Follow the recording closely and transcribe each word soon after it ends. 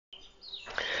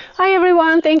Hi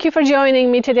everyone, thank you for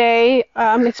joining me today.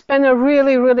 It's been a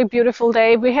really beautiful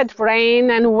day. We had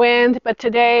rain and wind, but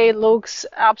today looks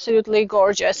absolutely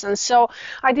gorgeous. And so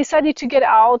I decided to get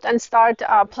out and start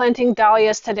planting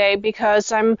dahlias today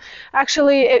because I'm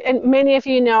actually, and many of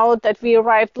you know that we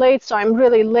arrived late, so I'm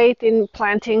really late in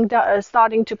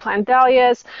starting to plant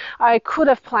dahlias. I could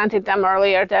have planted them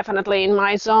earlier, definitely in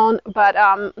my zone, but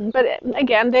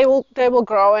again, they will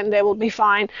grow and they will be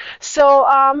fine. So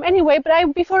anyway,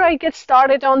 before I get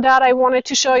started on that, I wanted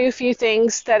to show you a few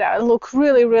things that look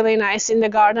really nice in the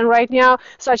garden right now,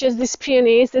 such as these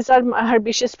peonies. These are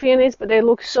herbaceous peonies, but they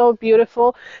look so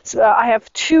beautiful. So I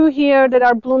have two here that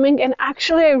are blooming, and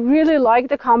actually I really like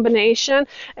the combination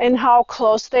and how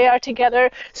close they are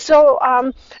together. So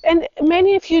and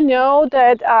many of you know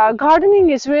that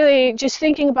gardening is really just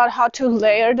thinking about how to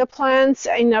layer the plants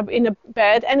in a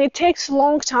bed, and it takes a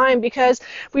long time because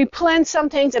we plant some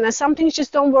things and some things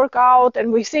just don't work out,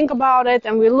 and we think about it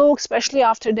and we look, especially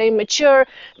after they mature,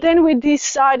 then we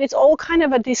decide. It's all kind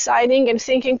of a deciding and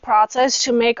thinking process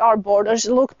to make our borders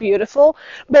look beautiful.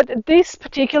 But this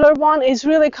particular one is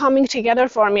really coming together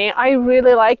for me. I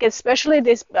really like it, especially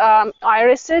these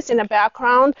irises in the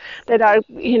background that are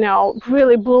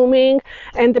really blooming,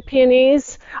 and the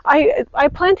peonies. I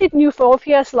planted new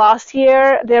phobias last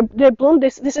year. They bloomed.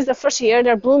 This is the first year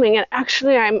they're blooming, and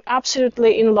actually I'm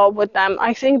absolutely in love with them.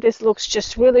 I think this looks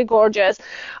just really gorgeous.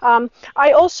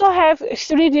 I also have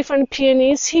three different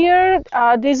peonies here.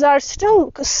 These are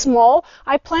still small.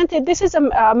 I planted. This is a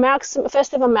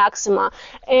Festiva Maxima,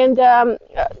 and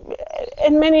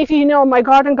many of you know my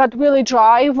garden got really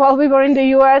dry while we were in the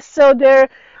U.S. So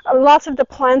lots of the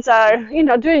plants are,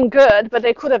 doing good, but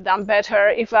they could have done better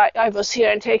if I was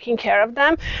here and taking care of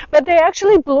them. But they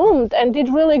actually bloomed and did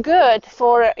really good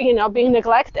for, being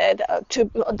neglected to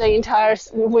the entire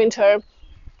winter.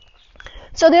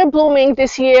 So they're blooming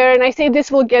this year, and I think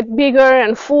this will get bigger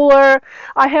and fuller.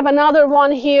 I have another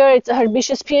one here. It's a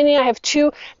herbaceous peony. I have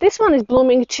two. This one is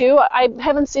blooming too. I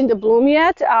haven't seen the bloom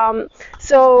yet,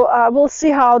 so we'll see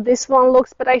how this one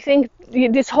looks. But I think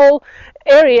this whole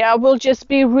area will just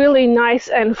be really nice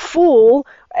and full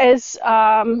as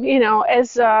all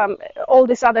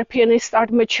these other peonies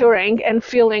start maturing and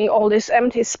filling all these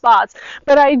empty spots.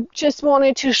 But I just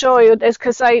wanted to show you this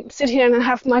because I sit here and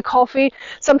have my coffee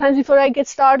sometimes before I get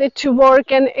started to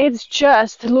work, and it's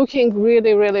just looking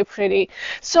really pretty.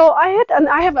 So I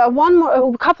have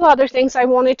a couple other things I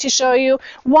wanted to show you.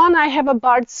 One, I have a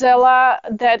Bartzella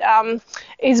that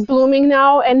is blooming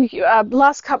now, and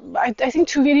I think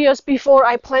 2 videos before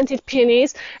I planted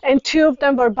peonies, and 2 of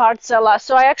them were Bartzella.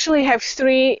 So I actually have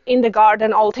 3 in the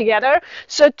garden altogether.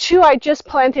 So 2 I just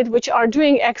planted, which are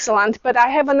doing excellent, but I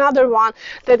have another one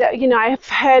that I've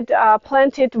had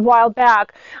planted a while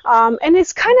back, and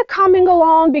it's kind of coming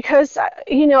along because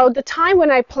the time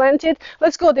when I planted.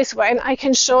 Let's go this way, and I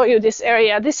can show you this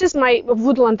area. This is my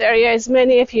woodland area, as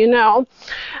many of you know.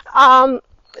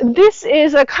 This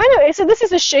is this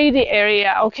is a shady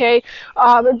area, okay?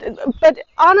 But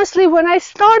honestly, when I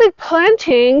started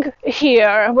planting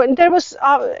here, when there was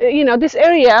this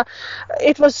area,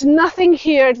 it was nothing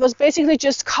here. It was basically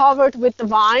just covered with the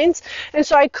vines, and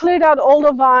so I cleared out all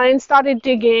the vines, started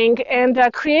digging, and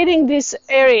creating this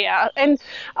area. And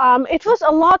it was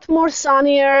a lot more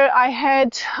sunnier. I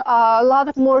had a lot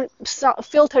of more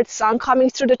filtered sun coming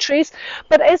through the trees.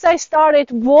 But as I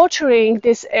started watering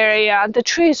this area, the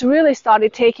trees really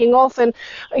started taking off and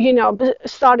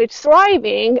started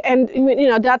thriving, and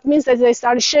that means that they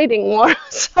started shading more.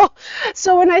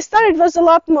 So when I started, it was a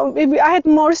lot more. Maybe I had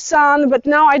more sun, but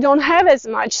now I don't have as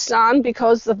much sun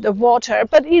because of the water.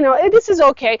 But this is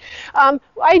okay.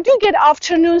 I do get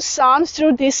afternoon sun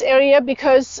through this area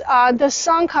because the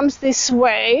sun comes this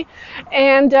way,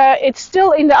 and it's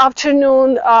still in the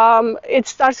afternoon. It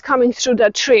starts coming through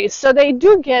the trees, so they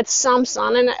do get some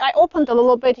sun. And I opened a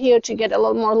little bit here to get a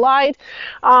little more light.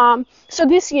 So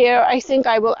this year, I think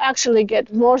I will actually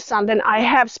get more sun than I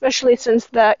have, especially since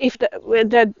the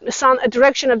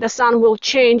direction of the sun will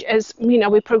change as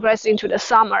we progress into the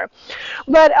summer.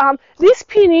 But this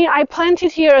peony I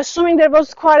planted here, assuming there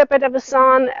was quite a bit of the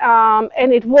sun,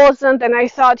 and it wasn't. And I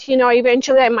thought,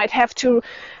 eventually I might have to,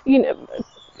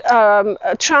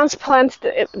 transplant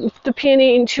the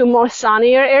peony into more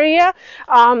sunnier area,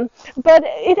 but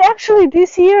it actually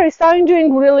this year is starting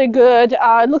doing really good.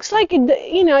 It looks like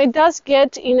it does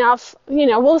get enough.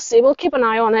 We'll see. We'll keep an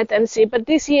eye on it and see. But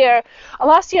this year,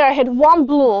 last year I had 1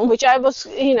 bloom, which I was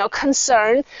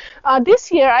concerned.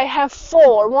 This year I have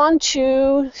 4. 1,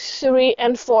 2, 3,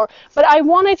 and 4. But I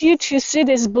wanted you to see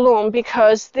this bloom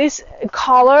because this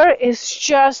color is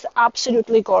just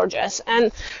absolutely gorgeous,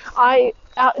 and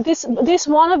this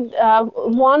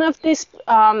one of these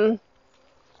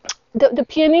the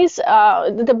peonies,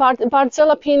 the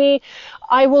Barzella peony,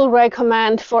 I will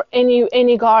recommend for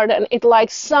any garden. It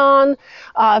likes sun,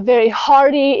 very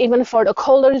hardy, even for the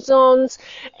colder zones,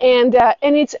 and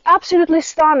it's absolutely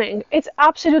stunning. It's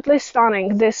absolutely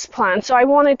stunning, this plant. So I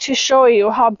wanted to show you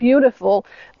how beautiful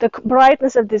the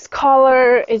brightness of this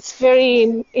color. It's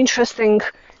very interesting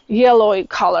yellowy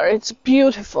color. It's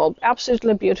beautiful,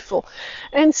 absolutely beautiful.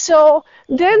 And so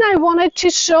then I wanted to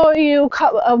show you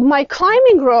my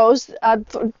climbing rose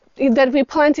that we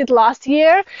planted last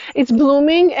year. It's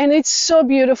blooming and it's so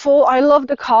beautiful. I love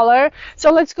the color.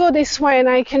 So let's go this way and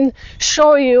I can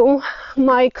show you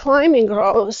my climbing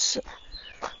rose.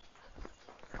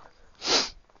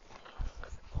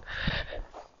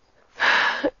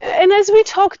 And as we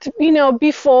talked,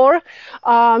 before,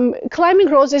 climbing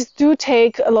roses do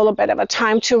take a little bit of a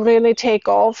time to really take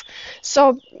off.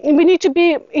 So we need to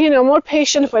be, more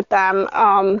patient with them.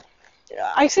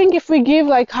 I think if we give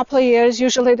like a couple of years,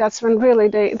 usually that's when really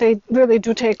they really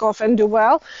do take off and do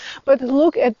well. But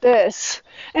look at this.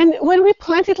 And when we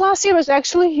planted last year, it was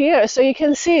actually here. So you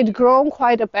can see it grown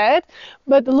quite a bit.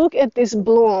 But look at these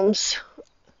blooms.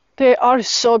 They are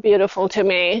so beautiful to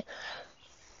me.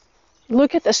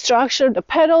 Look at the structure. The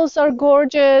petals are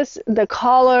gorgeous. The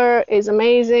color is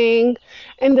amazing.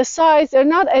 And the size, they're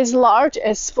not as large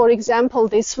as, for example,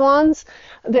 these ones,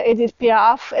 the Edith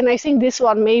Piaf. And I think this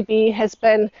one maybe has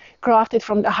been grafted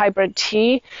from the hybrid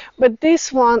tea. But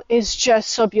this one is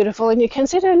just so beautiful. And you can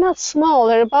see they're not small.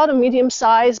 They're about a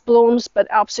medium-sized blooms, but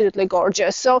absolutely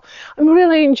gorgeous. So I'm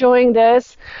really enjoying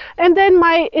this. And then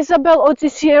my Isabelle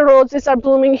Autissier roses are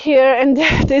blooming here. And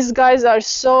these guys are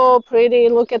so pretty.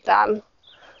 Look at them.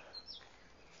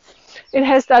 It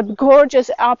has that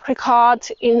gorgeous apricot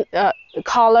in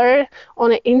color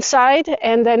on the inside,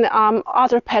 and then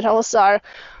other petals are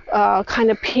kind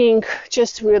of pink,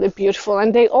 just really beautiful,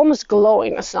 and they almost glow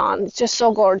in the sun. It's just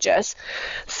so gorgeous.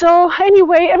 So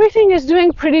anyway, everything is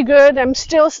doing pretty good. I'm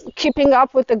still keeping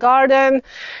up with the garden,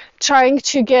 trying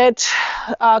to get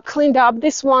cleaned up.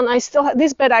 This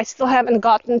bed I still haven't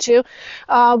gotten to,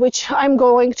 which I'm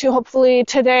going to hopefully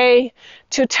today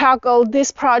to tackle this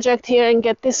project here and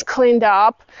get this cleaned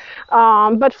up.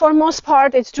 But for most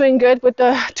part, it's doing good with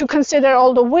to consider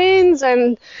all the winds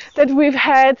and that we've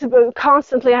had.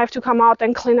 Constantly I have to come out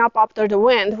and clean up after the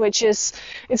wind,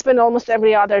 it's been almost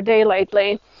every other day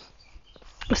lately.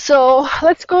 So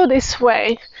let's go this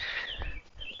way.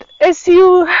 As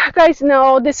you guys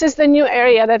know, this is the new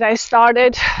area that I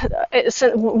started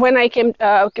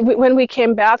when we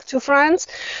came back to France.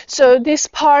 So this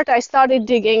part I started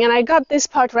digging, and I got this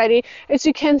part ready. As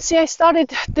you can see, I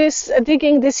started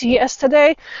digging this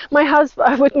yesterday. My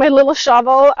husband with my little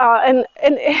shovel, and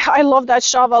I love that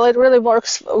shovel. It really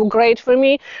works great for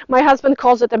me. My husband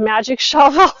calls it a magic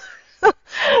shovel.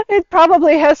 It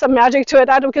probably has some magic to it,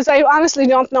 because I honestly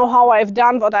don't know how I've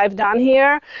done what I've done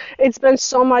here. It's been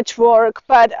so much work,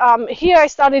 but here I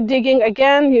started digging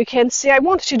again. You can see I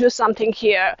wanted to do something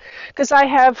here because I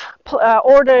have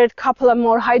ordered a couple of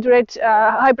more hybrid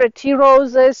tea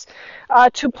roses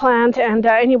to plant, and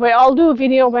anyway, I'll do a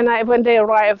video when they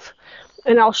arrive,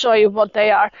 and I'll show you what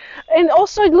they are. And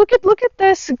also look at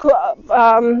this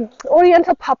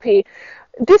Oriental poppy.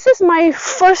 This is my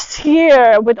first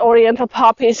year with Oriental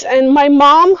poppies, and my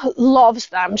mom loves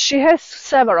them. She has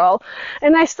several,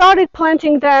 and I started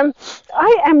planting them.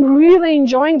 I am really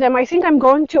enjoying them. I think I'm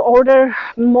going to order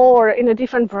more in the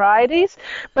different varieties,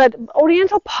 but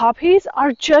Oriental poppies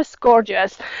are just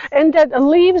gorgeous, and the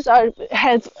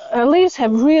leaves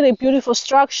have really beautiful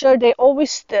structure. They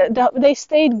always they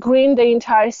stayed green the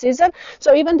entire season,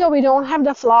 so even though we don't have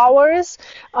the flowers,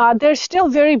 they're still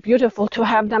very beautiful to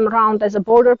have them around as a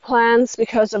border plants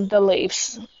because of the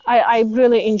leaves. I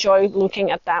really enjoy looking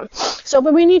at them. So,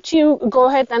 but we need to go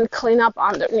ahead and clean up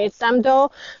underneath them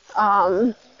though,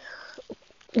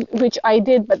 which I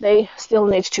did, but they still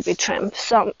need to be trimmed.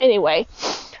 So anyway,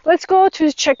 let's go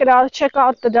to check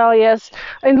out the dahlias,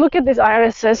 and look at these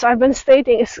irises.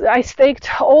 I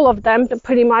staked all of them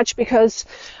pretty much because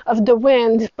of the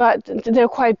wind, but they're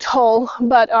quite tall,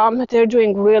 but they're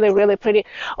doing really, really pretty.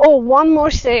 Oh, one more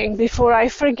thing before I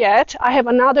forget. I have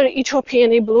another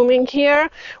Ethiopian blooming here,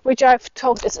 which I've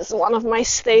told, this is one of my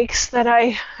stakes that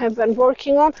I have been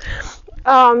working on.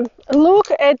 Look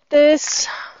at this.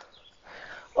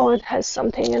 Oh, it has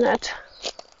something in it.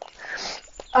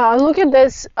 Look at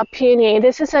this peony.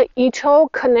 This is an Ito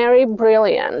Canary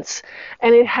Brilliance,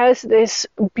 and it has this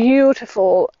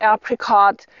beautiful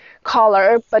apricot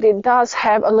color, but it does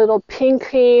have a little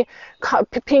pinker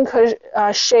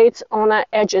shades on the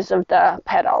edges of the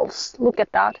petals. Look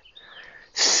at that.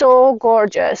 So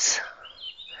gorgeous.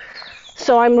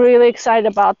 So I'm really excited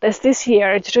about this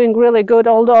year. It's doing really good,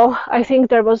 although I think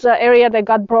there was an area that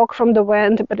got broke from the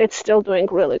wind, but it's still doing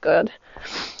really good.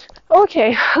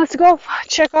 Okay, let's go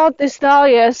check out these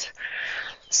dahlias.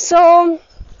 So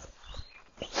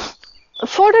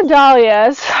for the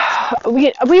dahlias,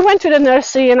 we went to the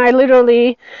nursery and I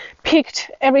literally picked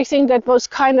everything that was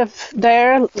kind of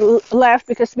there left,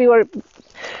 because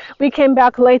we came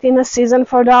back late in the season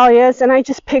for dahlias, and I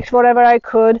just picked whatever I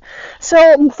could.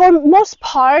 So for most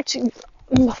part,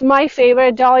 my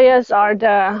favorite dahlias are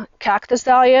the cactus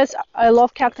dahlias. I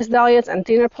love cactus dahlias and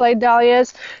dinner plate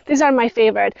dahlias. These are my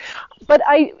favorite. But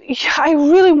I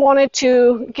really wanted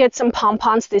to get some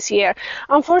pompons this year.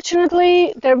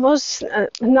 Unfortunately, there was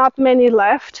not many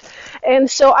left, and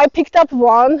so I picked up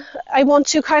one. I want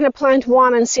to kind of plant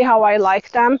one and see how I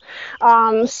like them.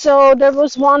 So there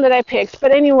was one that I picked.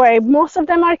 But anyway, most of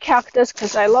them are cactus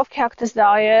because I love cactus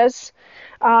dahlias.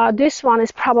 This one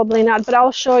is probably not, but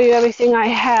I'll show you everything I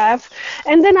have.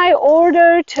 And then I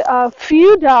ordered a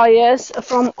few dahlias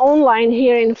from online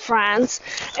here in France.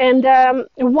 And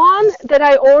one that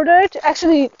I ordered,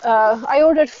 actually, I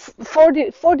ordered four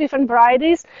different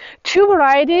varieties. Two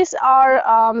varieties are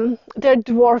they're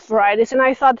dwarf varieties, and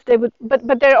I thought they would,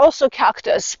 but they're also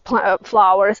cactus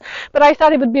flowers. But I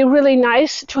thought it would be really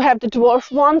nice to have the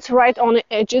dwarf ones right on the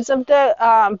edges of the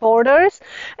borders,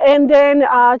 and then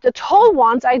the tall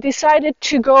ones, I decided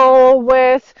to go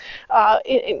with, a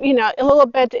little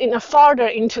bit farther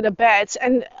into the beds.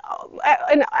 And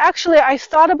actually, I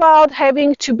thought about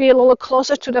having to be a little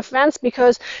closer to the fence,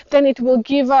 because then it will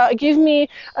give me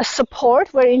a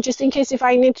support, where just in case if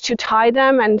I need to tie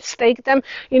them and stake them,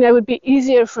 it would be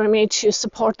easier for me to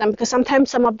support them, because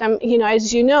sometimes some of them,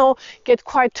 as you know, get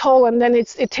quite tall, and then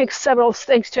it takes several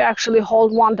stakes to actually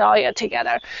hold one dahlia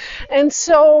together. And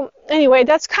so anyway,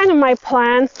 that's kind of my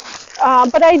plan.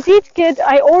 But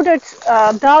I ordered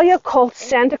a dahlia called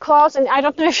Santa Claus, and I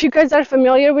don't know if you guys are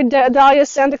familiar with the dahlia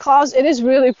Santa Claus. It is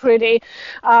really pretty.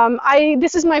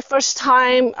 This is my first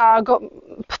time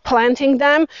planting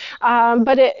them,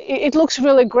 but it looks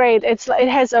really great. It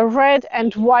has a red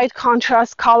and white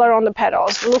contrast color on the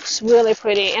petals. It looks really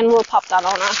pretty, and we'll pop that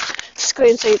on a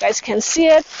screen so you guys can see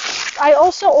it. I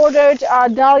also ordered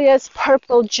Dahlia's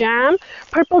Purple Jam.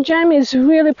 Purple Jam is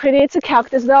really pretty. It's a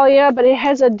cactus dahlia, but it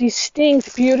has a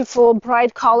distinct, beautiful,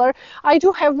 bright color. I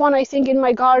do have one, I think, in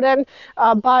my garden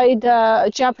by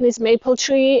the Japanese maple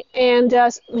tree, and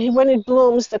when it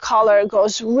blooms, the color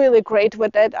goes really great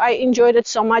with it. I enjoyed it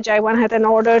so much, I went ahead and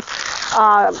ordered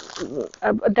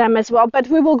them as well. But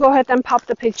we will go ahead and pop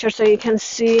the picture so you can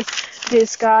see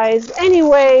these guys.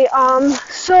 Anyway,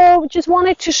 so just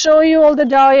wanted to show you all the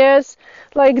dahlias.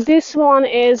 Like this one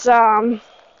is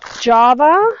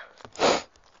Java.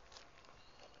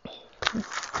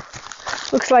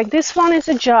 Looks like this one is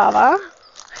a Java.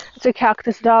 It's a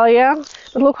cactus dahlia.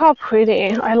 But look how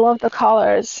pretty. I love the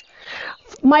colors.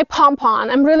 My pompon.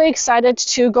 I'm really excited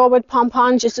to go with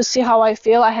pompon just to see how I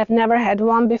feel. I have never had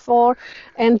one before.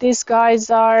 And these guys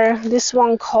are, this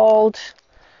one called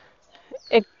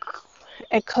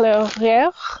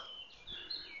Éclaireur,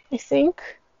 I think.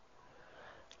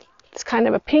 It's kind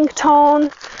of a pink tone.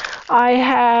 I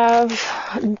have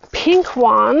pink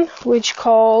one, which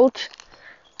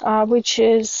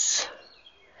is,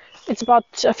 it's about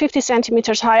 50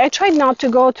 centimeters high. I tried not to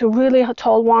go to really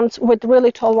tall ones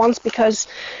because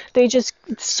it's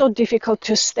so difficult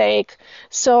to stake.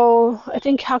 So I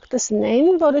think cactus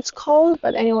name what it's called,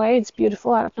 but anyway, it's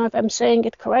beautiful. I don't know if I'm saying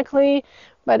it correctly,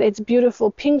 but it's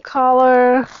beautiful pink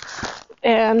color.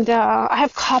 And I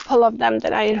have a couple of them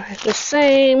that are the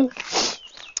same.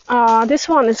 This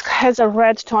one has a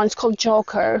red tone. It's called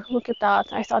Joker. Look at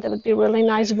that. I thought it would be really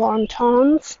nice warm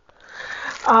tones.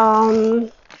 I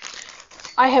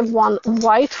have one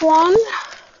white one.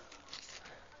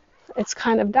 It's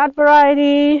kind of that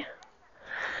variety.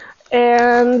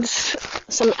 And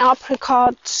some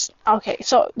apricots. Okay,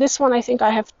 so this one I think I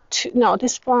have two. No,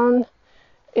 this one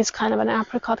is kind of an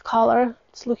apricot color.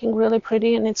 It's looking really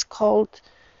pretty, and it's called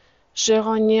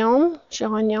Géranium.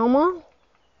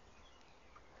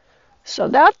 So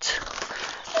that.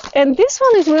 And this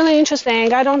one is really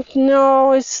interesting. I don't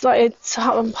know, it's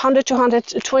 100 to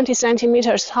 120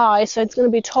 centimeters high, so it's going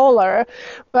to be taller.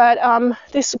 But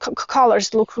these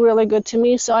colors look really good to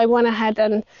me, so I went ahead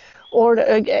and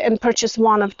ordered and purchased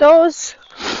one of those.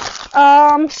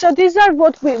 So these are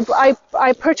what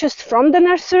I purchased from the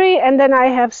nursery, and then I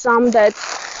have some that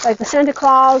like the Santa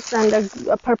Claus and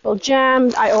the purple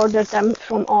gem. I ordered them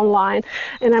from online,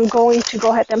 and I'm going to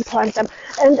go ahead and plant them.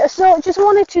 And so just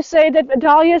wanted to say that the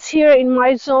dahlias here in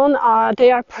my zone,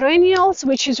 they are perennials,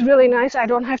 which is really nice. I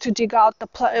don't have to dig out the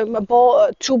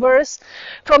tubers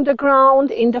from the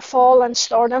ground in the fall and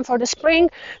store them for the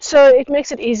spring. So it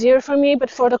makes it easier for me.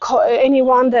 But for the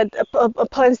anyone that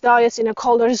plants dahlias in a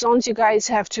colder zones, you guys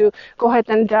have to go ahead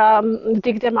and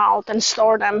dig them out and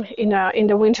store them in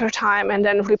the winter time, and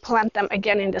then replant them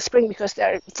again in the spring because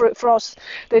they're frost.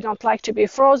 They don't like to be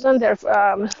frozen. They're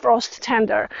frost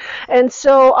tender. And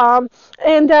so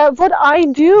what I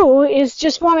do is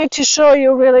just wanted to show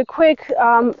you really quick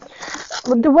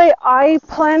the way I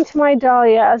plant my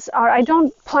dahlias. I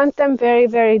don't plant them very,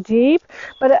 very deep,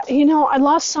 but you know,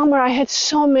 last summer I had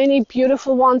so many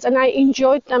beautiful ones and I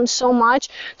enjoyed them so much.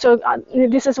 So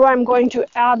this is why I'm going to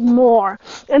add more,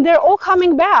 and they're all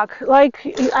coming back. Like,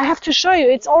 I have to show you,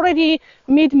 it's already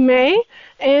mid-May,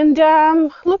 and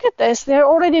look at this, they're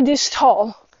already this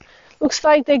tall. Looks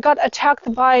like they got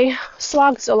attacked by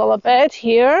slugs a little bit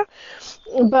here,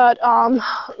 but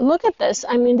look at this.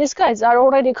 I mean, these guys are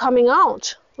already coming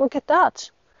out. Look at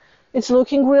that. It's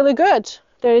looking really good.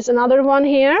 There is another one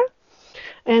here,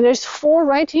 and there's 4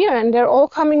 right here, and they're all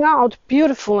coming out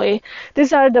beautifully.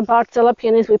 These are the Bartella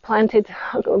peonies we planted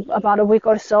about a week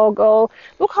or so ago.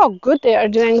 Look how good they are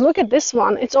doing. Look at this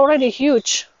one. It's already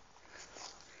huge.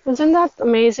 Isn't that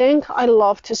amazing? I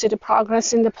love to see the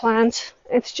progress in the plant.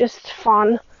 It's just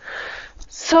fun.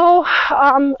 So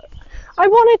I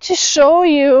wanted to show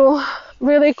you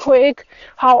really quick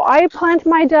how I plant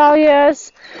my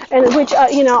dahlias, and which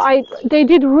you know, they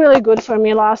did really good for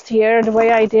me last year the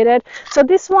way I did it. So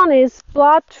this one is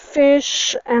blood,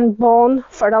 fish and bone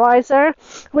fertilizer,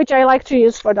 which I like to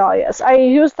use for dahlias. I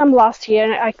used them last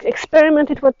year. I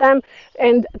experimented with them,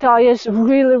 and dahlias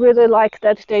really, really like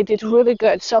that. They did really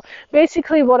good. So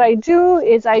basically what I do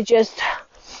is I just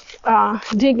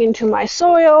dig into my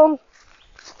soil,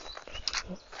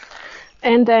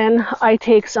 and then I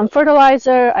take some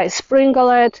fertilizer, I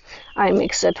sprinkle it, I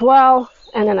mix it well,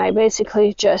 and then I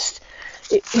basically just,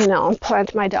 you know,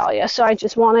 plant my dahlia. So I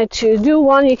just wanted to do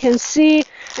one, you can see,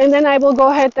 and then I will go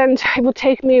ahead, and it will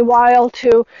take me a while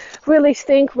to really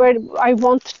think where I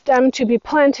want them to be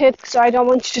planted, so I don't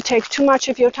want you to take too much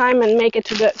of your time and make it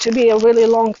to be a really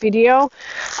long video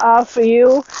for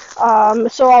you.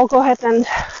 So I'll go ahead and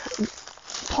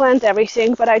plant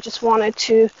everything, but I just wanted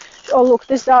to, oh look,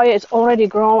 this dahlia is already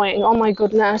growing. Oh my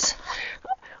goodness.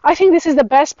 I think this is the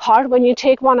best part, when you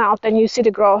take one out and you see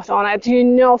the growth on it. You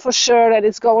know for sure that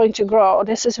it's going to grow.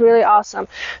 This is really awesome.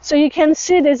 So you can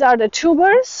see these are the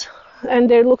tubers, and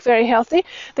they look very healthy.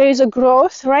 There is a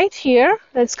growth right here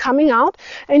that's coming out,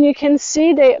 and you can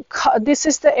see this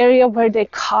is the area where they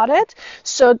cut it.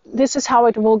 So this is how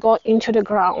it will go into the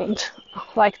ground,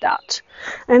 like that.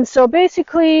 And so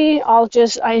basically I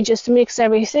just mix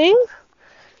everything,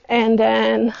 and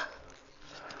then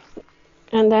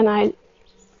I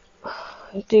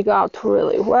dig out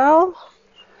really well,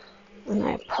 and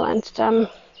I plant them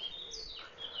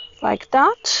like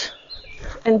that.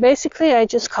 And basically I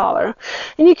just cover,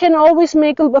 and you can always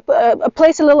make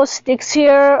place a little sticks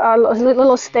here,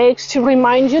 little stakes, to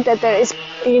remind you that there is,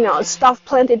 you know, stuff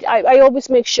planted. I always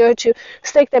make sure to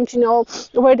stake them to know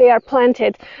where they are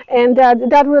planted, and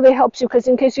that really helps you, because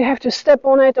in case you have to step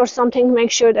on it or something,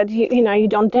 make sure that you know, you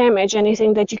don't damage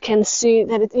anything that you can see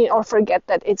that it, or forget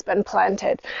that it's been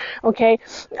planted. Okay.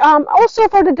 Also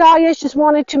for the dahlias, just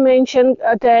wanted to mention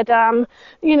that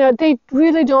you know, they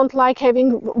really don't like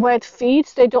having wet feet.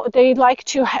 They like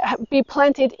to be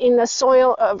planted in the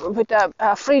soil with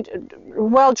a free,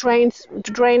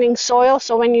 draining soil.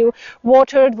 So when you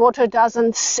water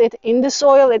doesn't sit in the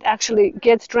soil; it actually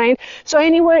gets drained. So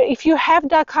anywhere, if you have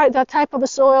that type of a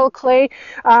soil, clay,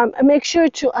 make sure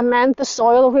to amend the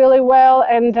soil really well,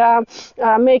 and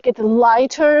make it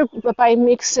lighter by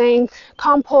mixing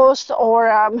compost,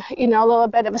 or you know, a little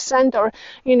bit of a sand, or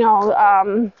you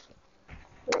know,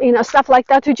 stuff like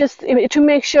that, to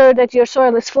make sure that your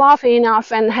soil is fluffy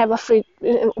enough and have a free,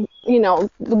 you know,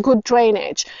 good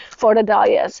drainage for the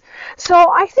dahlias. So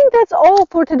I think that's all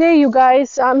for today, you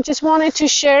guys. Just wanted to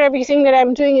share everything that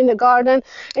I'm doing in the garden.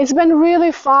 It's been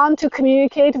really fun to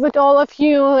communicate with all of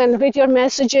you and read your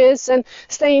messages and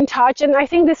stay in touch. And I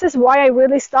think this is why I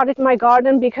really started my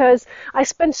garden, because I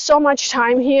spent so much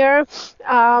time here.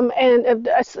 And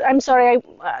I'm sorry,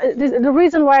 the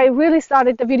reason why I really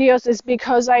started the videos is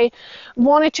because I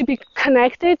wanted to be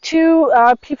connected to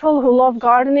people who love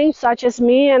gardening, such as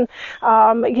me, and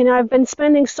You know, I've been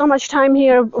spending so much time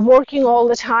here working all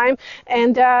the time,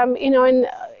 and you know, and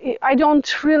I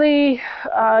don't really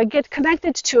get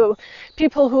connected to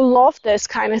people who love this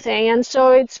kind of thing. And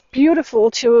so it's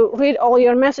beautiful to read all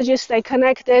your messages, stay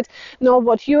connected, know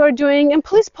what you are doing, and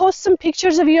please post some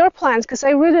pictures of your plants, because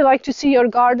I really like to see your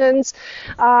gardens,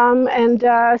 and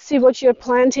see what you're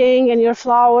planting and your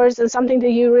flowers and something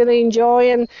that you really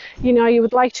enjoy and, you know, you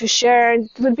would like to share. It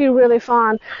would be really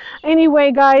fun.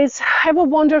 Anyway, guys, have a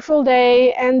wonderful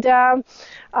day, and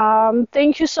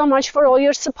thank you so much for all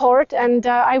your support, and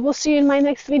I will see you in my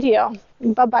next video.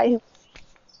 Bye-bye.